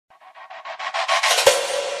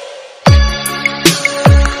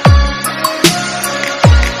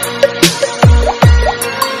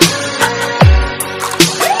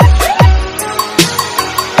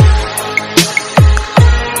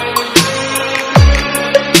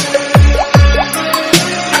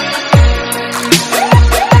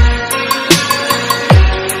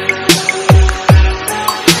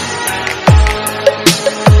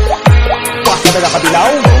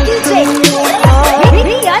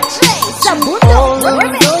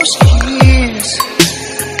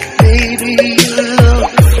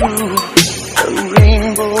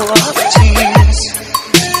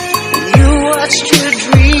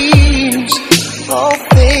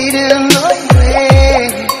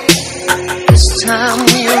time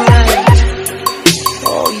you're right.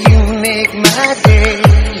 Oh, you make my day.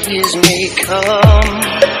 Years may come,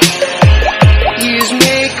 years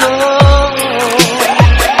may go,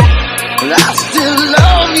 but I still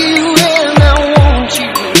love you and I want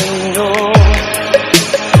you to know.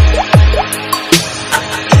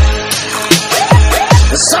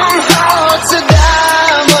 Some hearts are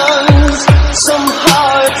diamonds, some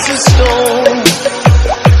hearts are stone.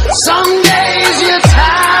 Some days you're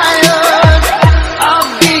tired of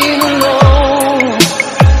being alone.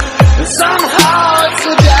 Some hearts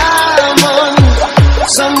are diamonds,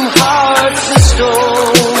 some hearts are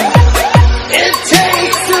stone. It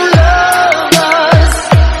takes two lovers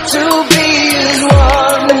to be as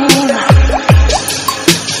one.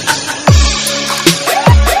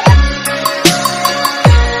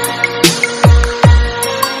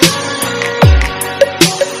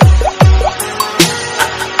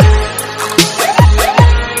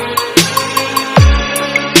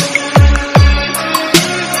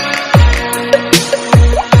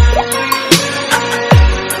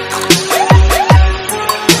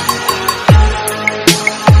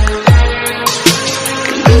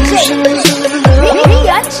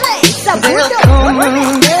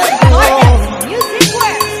 DjReanjaysabundoremix. Music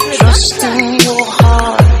works. Trust in